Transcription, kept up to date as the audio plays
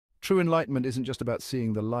True enlightenment isn't just about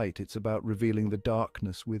seeing the light, it's about revealing the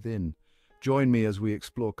darkness within. Join me as we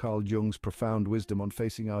explore Carl Jung's profound wisdom on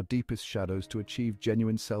facing our deepest shadows to achieve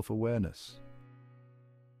genuine self-awareness.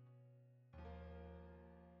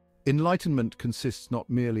 Enlightenment consists not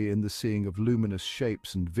merely in the seeing of luminous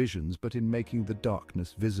shapes and visions, but in making the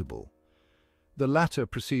darkness visible. The latter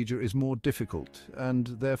procedure is more difficult and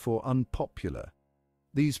therefore unpopular.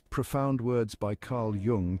 These profound words by Carl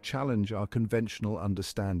Jung challenge our conventional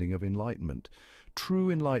understanding of enlightenment.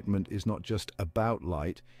 True enlightenment is not just about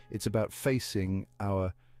light, it's about facing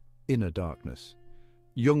our inner darkness.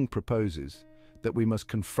 Jung proposes that we must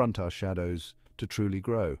confront our shadows to truly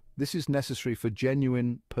grow. This is necessary for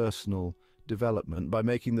genuine personal development. By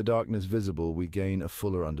making the darkness visible, we gain a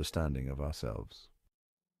fuller understanding of ourselves.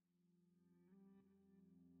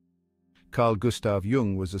 Carl Gustav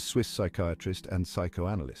Jung was a Swiss psychiatrist and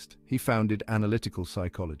psychoanalyst. He founded analytical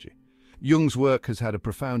psychology. Jung's work has had a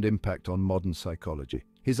profound impact on modern psychology.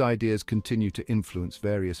 His ideas continue to influence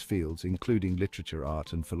various fields, including literature,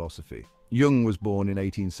 art, and philosophy. Jung was born in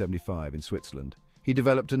 1875 in Switzerland. He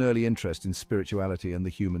developed an early interest in spirituality and the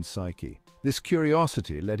human psyche. This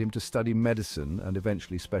curiosity led him to study medicine and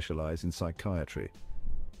eventually specialize in psychiatry.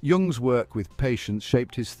 Jung's work with patients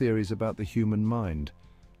shaped his theories about the human mind.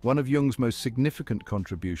 One of Jung's most significant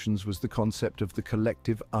contributions was the concept of the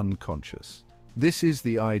collective unconscious. This is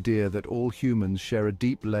the idea that all humans share a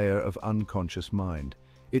deep layer of unconscious mind.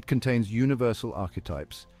 It contains universal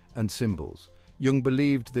archetypes and symbols. Jung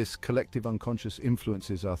believed this collective unconscious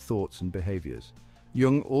influences our thoughts and behaviors.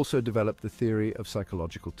 Jung also developed the theory of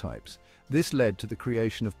psychological types. This led to the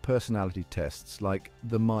creation of personality tests like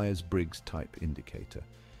the Myers-Briggs type indicator.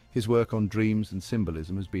 His work on dreams and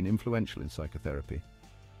symbolism has been influential in psychotherapy.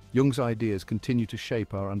 Jung's ideas continue to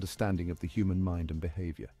shape our understanding of the human mind and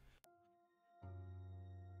behavior.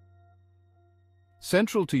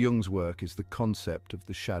 Central to Jung's work is the concept of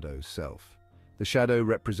the shadow self. The shadow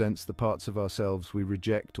represents the parts of ourselves we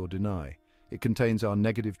reject or deny. It contains our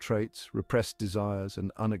negative traits, repressed desires,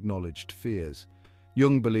 and unacknowledged fears.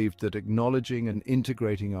 Jung believed that acknowledging and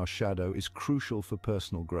integrating our shadow is crucial for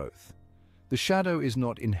personal growth. The shadow is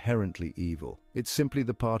not inherently evil. It's simply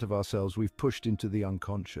the part of ourselves we've pushed into the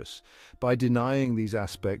unconscious. By denying these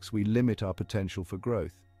aspects, we limit our potential for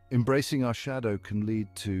growth. Embracing our shadow can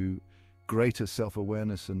lead to greater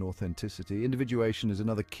self-awareness and authenticity. Individuation is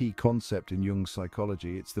another key concept in Jung's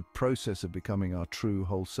psychology. It's the process of becoming our true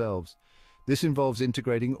whole selves. This involves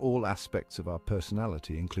integrating all aspects of our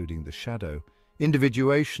personality, including the shadow.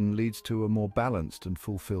 Individuation leads to a more balanced and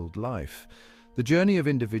fulfilled life. The journey of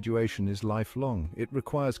individuation is lifelong. It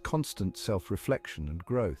requires constant self-reflection and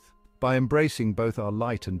growth. By embracing both our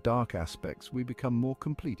light and dark aspects, we become more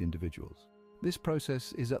complete individuals. This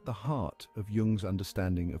process is at the heart of Jung's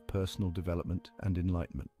understanding of personal development and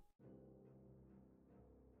enlightenment.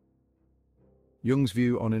 Jung's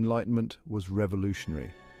view on enlightenment was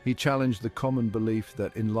revolutionary. He challenged the common belief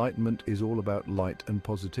that enlightenment is all about light and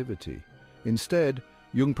positivity. Instead,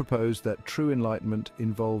 Jung proposed that true enlightenment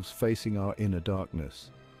involves facing our inner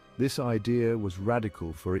darkness. This idea was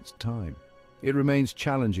radical for its time. It remains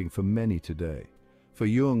challenging for many today. For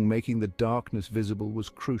Jung, making the darkness visible was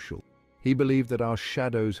crucial. He believed that our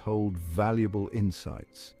shadows hold valuable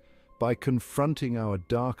insights. By confronting our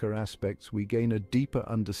darker aspects, we gain a deeper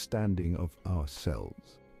understanding of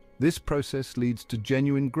ourselves. This process leads to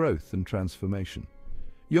genuine growth and transformation.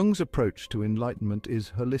 Jung's approach to enlightenment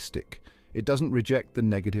is holistic. It doesn't reject the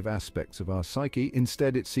negative aspects of our psyche,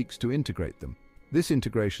 instead it seeks to integrate them. This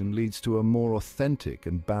integration leads to a more authentic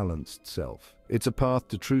and balanced self. It's a path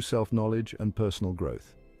to true self-knowledge and personal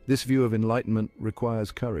growth. This view of enlightenment requires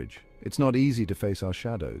courage. It's not easy to face our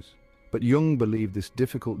shadows, but Jung believed this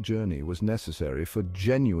difficult journey was necessary for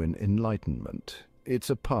genuine enlightenment. It's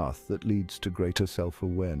a path that leads to greater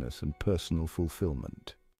self-awareness and personal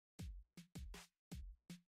fulfillment.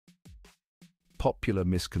 Popular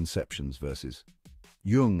misconceptions versus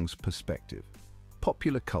Jung's perspective.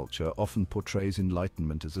 Popular culture often portrays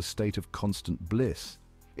enlightenment as a state of constant bliss.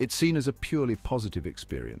 It's seen as a purely positive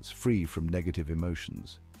experience, free from negative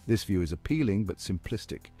emotions. This view is appealing but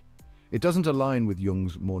simplistic. It doesn't align with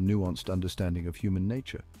Jung's more nuanced understanding of human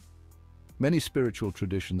nature. Many spiritual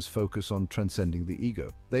traditions focus on transcending the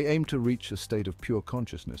ego. They aim to reach a state of pure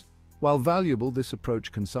consciousness. While valuable, this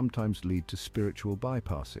approach can sometimes lead to spiritual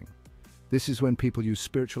bypassing. This is when people use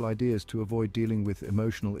spiritual ideas to avoid dealing with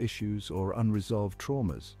emotional issues or unresolved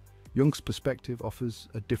traumas. Jung's perspective offers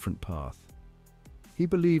a different path. He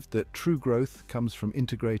believed that true growth comes from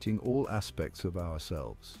integrating all aspects of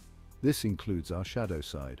ourselves. This includes our shadow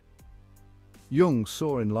side. Jung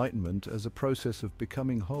saw enlightenment as a process of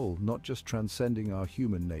becoming whole, not just transcending our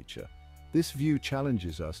human nature. This view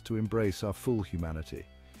challenges us to embrace our full humanity.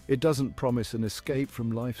 It doesn't promise an escape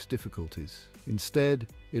from life's difficulties. Instead,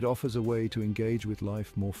 it offers a way to engage with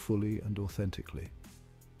life more fully and authentically.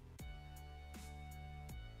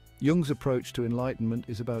 Jung's approach to enlightenment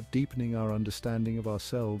is about deepening our understanding of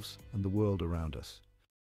ourselves and the world around us.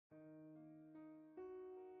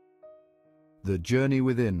 The Journey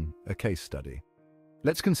Within, a case study.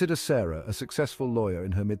 Let's consider Sarah, a successful lawyer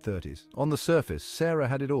in her mid-30s. On the surface, Sarah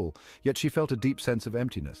had it all, yet she felt a deep sense of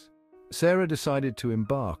emptiness. Sarah decided to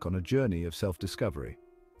embark on a journey of self-discovery.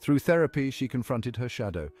 Through therapy, she confronted her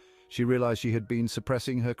shadow. She realized she had been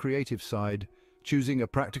suppressing her creative side. Choosing a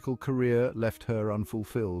practical career left her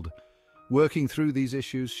unfulfilled. Working through these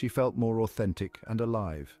issues, she felt more authentic and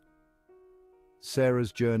alive.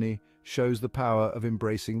 Sarah's journey shows the power of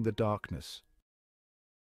embracing the darkness.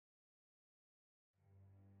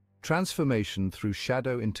 Transformation through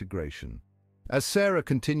shadow integration. As Sarah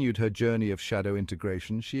continued her journey of shadow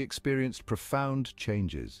integration, she experienced profound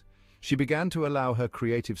changes. She began to allow her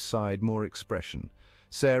creative side more expression.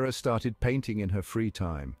 Sarah started painting in her free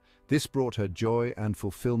time. This brought her joy and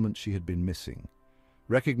fulfillment she had been missing.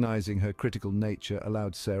 Recognizing her critical nature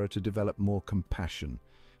allowed Sarah to develop more compassion.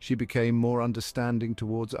 She became more understanding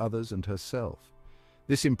towards others and herself.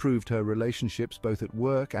 This improved her relationships both at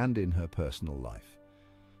work and in her personal life.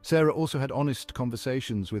 Sarah also had honest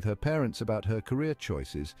conversations with her parents about her career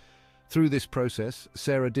choices. Through this process,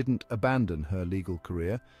 Sarah didn't abandon her legal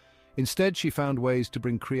career. Instead, she found ways to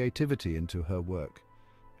bring creativity into her work.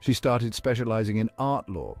 She started specializing in art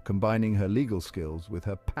law, combining her legal skills with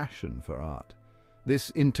her passion for art. This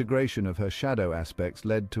integration of her shadow aspects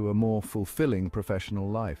led to a more fulfilling professional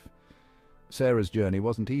life. Sarah's journey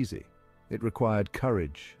wasn't easy. It required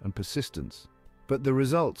courage and persistence, but the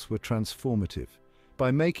results were transformative. By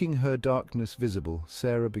making her darkness visible,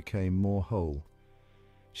 Sarah became more whole.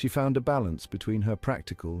 She found a balance between her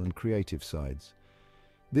practical and creative sides.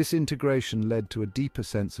 This integration led to a deeper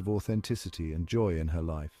sense of authenticity and joy in her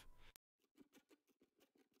life.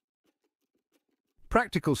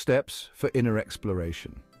 Practical steps for inner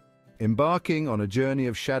exploration. Embarking on a journey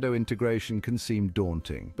of shadow integration can seem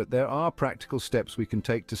daunting, but there are practical steps we can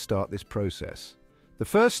take to start this process. The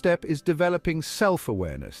first step is developing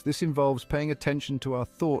self-awareness. This involves paying attention to our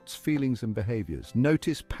thoughts, feelings, and behaviors.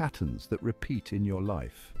 Notice patterns that repeat in your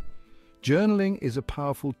life. Journaling is a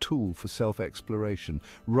powerful tool for self-exploration.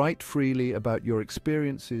 Write freely about your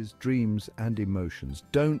experiences, dreams, and emotions.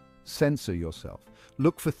 Don't censor yourself.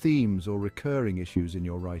 Look for themes or recurring issues in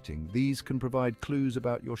your writing. These can provide clues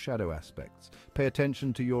about your shadow aspects. Pay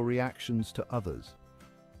attention to your reactions to others.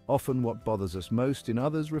 Often what bothers us most in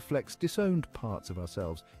others reflects disowned parts of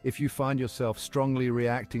ourselves. If you find yourself strongly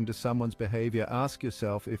reacting to someone's behavior, ask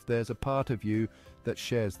yourself if there's a part of you that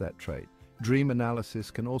shares that trait. Dream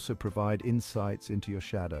analysis can also provide insights into your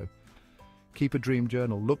shadow. Keep a dream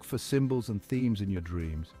journal. Look for symbols and themes in your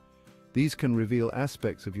dreams. These can reveal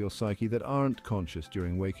aspects of your psyche that aren't conscious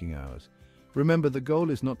during waking hours. Remember, the goal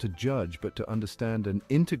is not to judge, but to understand and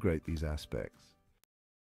integrate these aspects.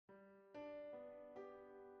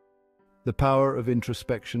 The power of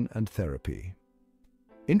introspection and therapy.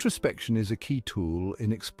 Introspection is a key tool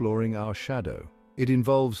in exploring our shadow. It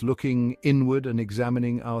involves looking inward and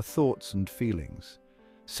examining our thoughts and feelings.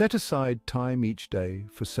 Set aside time each day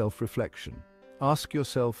for self-reflection. Ask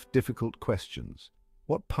yourself difficult questions.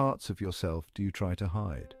 What parts of yourself do you try to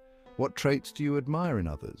hide? What traits do you admire in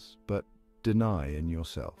others, but deny in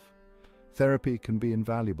yourself? Therapy can be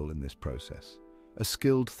invaluable in this process. A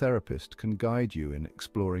skilled therapist can guide you in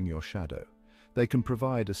exploring your shadow. They can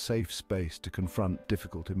provide a safe space to confront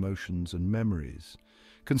difficult emotions and memories.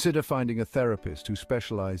 Consider finding a therapist who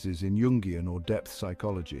specializes in Jungian or depth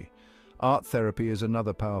psychology. Art therapy is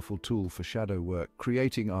another powerful tool for shadow work.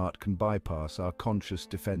 Creating art can bypass our conscious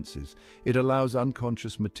defenses. It allows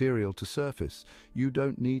unconscious material to surface. You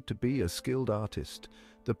don't need to be a skilled artist.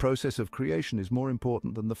 The process of creation is more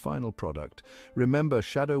important than the final product. Remember,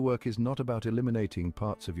 shadow work is not about eliminating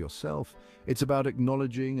parts of yourself. It's about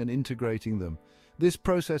acknowledging and integrating them. This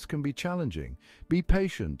process can be challenging. Be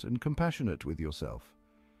patient and compassionate with yourself.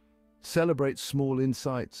 Celebrate small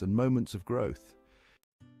insights and moments of growth.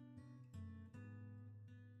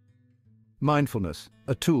 Mindfulness,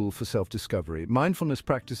 a tool for self-discovery. Mindfulness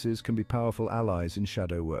practices can be powerful allies in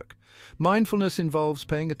shadow work. Mindfulness involves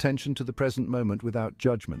paying attention to the present moment without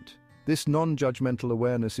judgment. This non-judgmental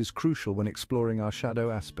awareness is crucial when exploring our shadow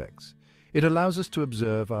aspects. It allows us to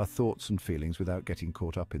observe our thoughts and feelings without getting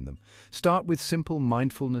caught up in them. Start with simple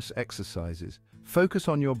mindfulness exercises. Focus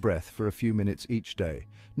on your breath for a few minutes each day.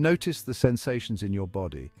 Notice the sensations in your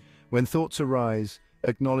body. When thoughts arise,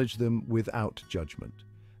 acknowledge them without judgment.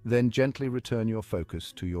 Then gently return your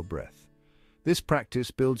focus to your breath. This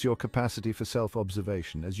practice builds your capacity for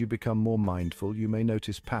self-observation. As you become more mindful, you may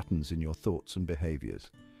notice patterns in your thoughts and behaviors.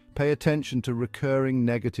 Pay attention to recurring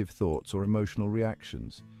negative thoughts or emotional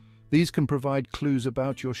reactions. These can provide clues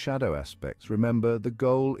about your shadow aspects. Remember, the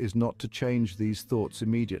goal is not to change these thoughts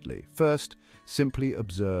immediately. First, simply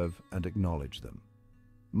observe and acknowledge them.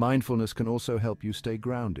 Mindfulness can also help you stay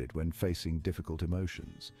grounded when facing difficult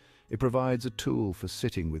emotions. It provides a tool for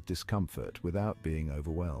sitting with discomfort without being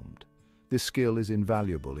overwhelmed. This skill is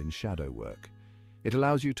invaluable in shadow work. It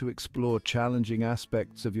allows you to explore challenging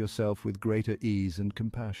aspects of yourself with greater ease and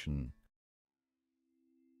compassion.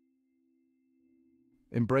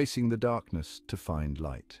 Embracing the darkness to find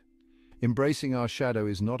light. Embracing our shadow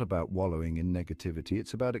is not about wallowing in negativity,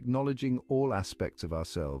 it's about acknowledging all aspects of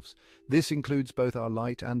ourselves. This includes both our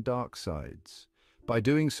light and dark sides. By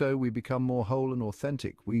doing so, we become more whole and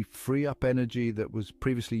authentic. We free up energy that was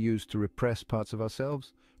previously used to repress parts of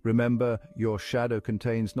ourselves. Remember, your shadow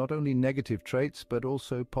contains not only negative traits, but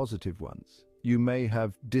also positive ones. You may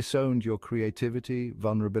have disowned your creativity,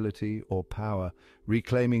 vulnerability, or power.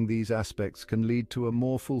 Reclaiming these aspects can lead to a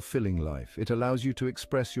more fulfilling life. It allows you to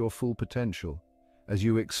express your full potential. As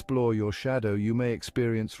you explore your shadow, you may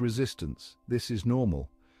experience resistance. This is normal.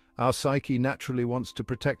 Our psyche naturally wants to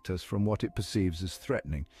protect us from what it perceives as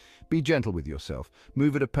threatening. Be gentle with yourself.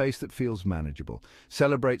 Move at a pace that feels manageable.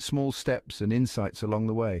 Celebrate small steps and insights along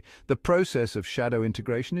the way. The process of shadow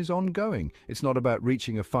integration is ongoing. It's not about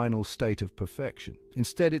reaching a final state of perfection.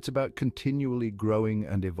 Instead, it's about continually growing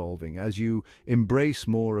and evolving. As you embrace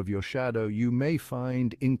more of your shadow, you may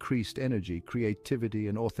find increased energy, creativity,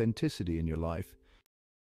 and authenticity in your life.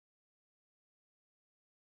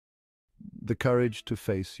 The courage to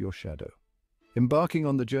face your shadow. Embarking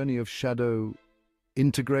on the journey of shadow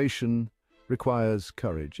integration requires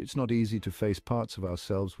courage. It's not easy to face parts of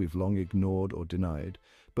ourselves we've long ignored or denied,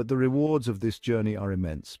 but the rewards of this journey are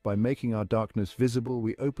immense. By making our darkness visible,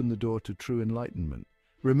 we open the door to true enlightenment.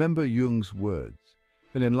 Remember Jung's words.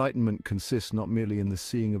 An enlightenment consists not merely in the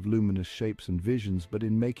seeing of luminous shapes and visions, but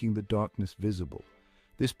in making the darkness visible.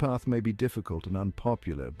 This path may be difficult and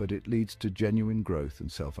unpopular, but it leads to genuine growth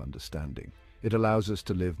and self-understanding. It allows us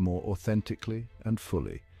to live more authentically and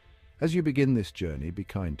fully. As you begin this journey, be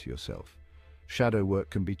kind to yourself. Shadow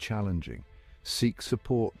work can be challenging. Seek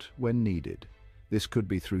support when needed. This could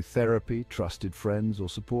be through therapy, trusted friends, or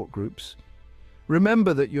support groups.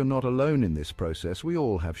 Remember that you're not alone in this process. We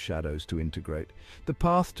all have shadows to integrate. The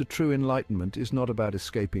path to true enlightenment is not about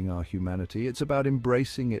escaping our humanity. It's about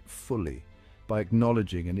embracing it fully. By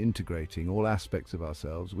acknowledging and integrating all aspects of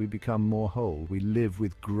ourselves, we become more whole. We live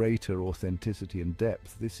with greater authenticity and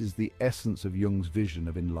depth. This is the essence of Jung's vision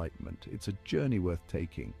of enlightenment. It's a journey worth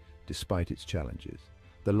taking, despite its challenges.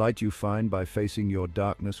 The light you find by facing your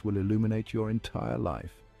darkness will illuminate your entire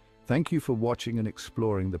life. Thank you for watching and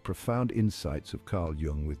exploring the profound insights of Carl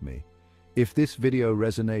Jung with me. If this video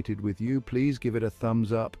resonated with you, please give it a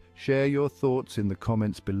thumbs up, share your thoughts in the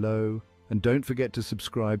comments below, and don't forget to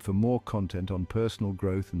subscribe for more content on personal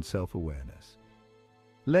growth and self-awareness.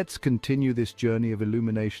 Let's continue this journey of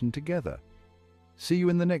illumination together. See you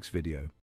in the next video.